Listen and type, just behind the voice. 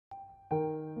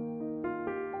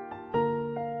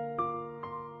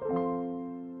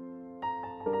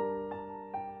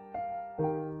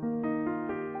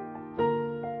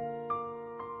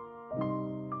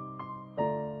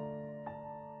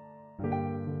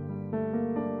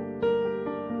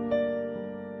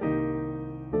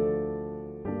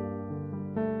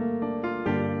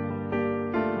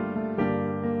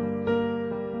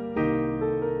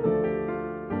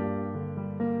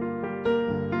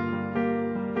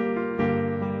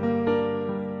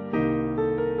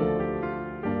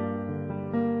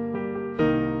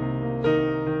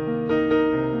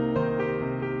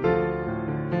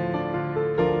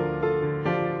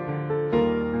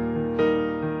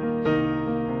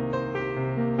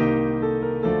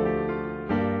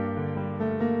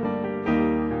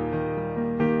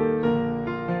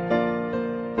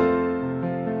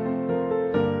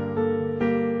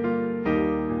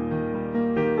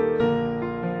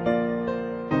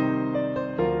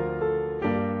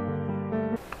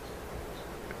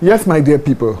Yes, my dear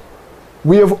people,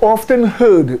 we have often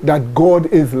heard that God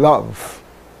is love.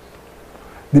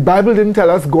 The Bible didn't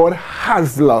tell us God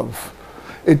has love.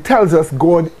 It tells us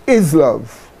God is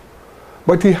love.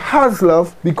 But he has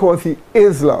love because he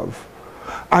is love.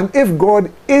 And if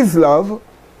God is love,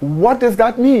 what does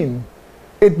that mean?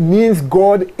 It means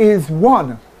God is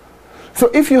one. So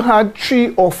if you had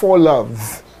 3 or 4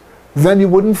 loves, then you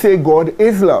wouldn't say God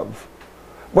is love.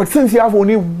 But since you have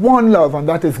only one love, and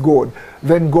that is God,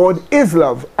 then God is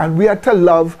love, and we are to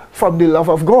love from the love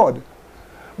of God.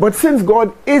 But since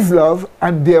God is love,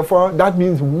 and therefore that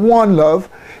means one love,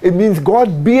 it means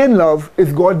God being love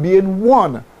is God being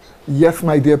one. Yes,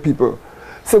 my dear people.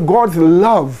 So God's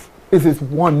love is his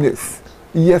oneness.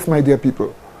 Yes, my dear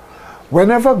people.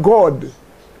 Whenever God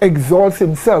exalts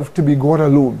himself to be God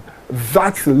alone,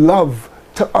 that's love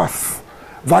to us.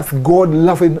 That's God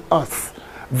loving us.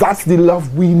 That's the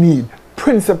love we need,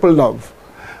 principal love.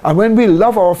 And when we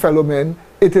love our fellow men,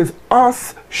 it is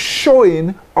us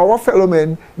showing our fellow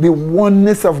men the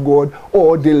oneness of God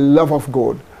or the love of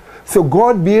God. So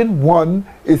God being one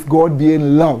is God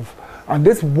being love. And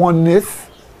this oneness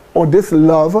or this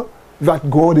love that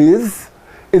God is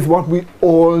what we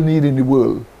all need in the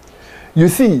world. You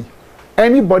see,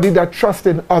 anybody that trusts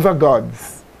in other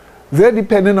gods, they're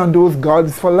dependent on those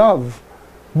gods for love.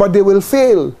 But they will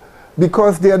fail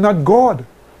because they are not God.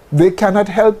 They cannot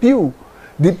help you.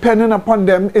 Depending upon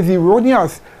them is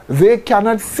erroneous. They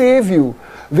cannot save you.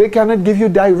 They cannot give you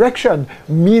direction,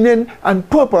 meaning, and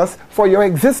purpose for your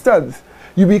existence.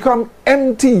 You become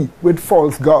empty with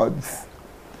false gods.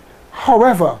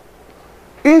 However,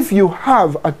 if you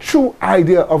have a true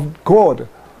idea of God,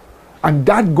 and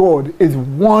that God is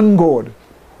one God,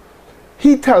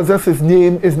 he tells us his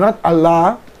name is not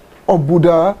Allah or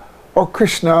Buddha or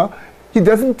Krishna. He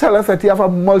doesn't tell us that he has a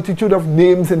multitude of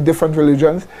names in different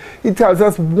religions. He tells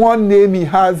us one name he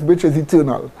has, which is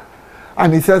eternal.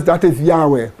 And he says that is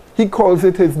Yahweh. He calls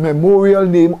it his memorial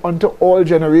name unto all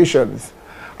generations.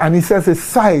 And he says his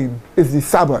sign is the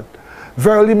Sabbath.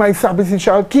 Verily my Sabbath ye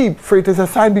shall keep, for it is a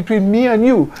sign between me and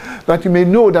you, that you may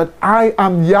know that I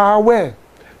am Yahweh,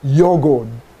 your God.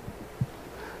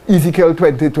 Ezekiel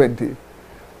 20:20.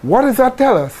 What does that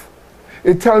tell us?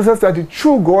 It tells us that the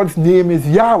true God's name is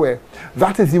Yahweh.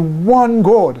 That is the one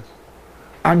God.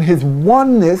 And his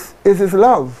oneness is his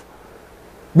love.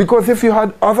 Because if you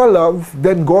had other loves,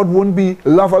 then God wouldn't be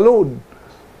love alone.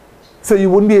 So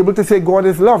you wouldn't be able to say God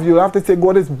is love. You'll have to say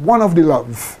God is one of the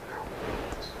loves.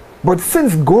 But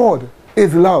since God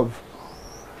is love,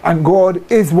 and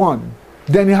God is one,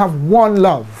 then you have one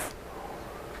love.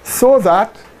 So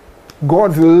that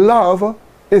God's love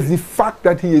is the fact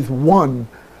that he is one.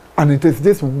 And it is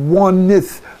this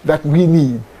oneness that we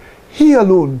need. He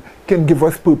alone can give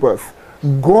us purpose.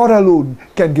 God alone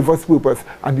can give us purpose.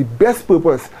 And the best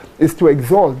purpose is to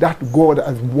exalt that God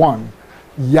as one,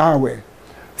 Yahweh.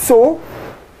 So,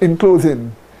 in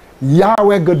closing,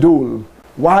 Yahweh Gadol.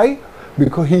 Why?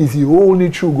 Because he is the only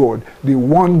true God, the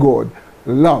one God,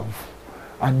 love.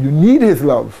 And you need his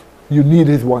love. You need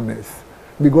his oneness.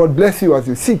 May God bless you as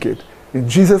you seek it. In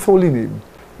Jesus' holy name,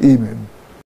 amen.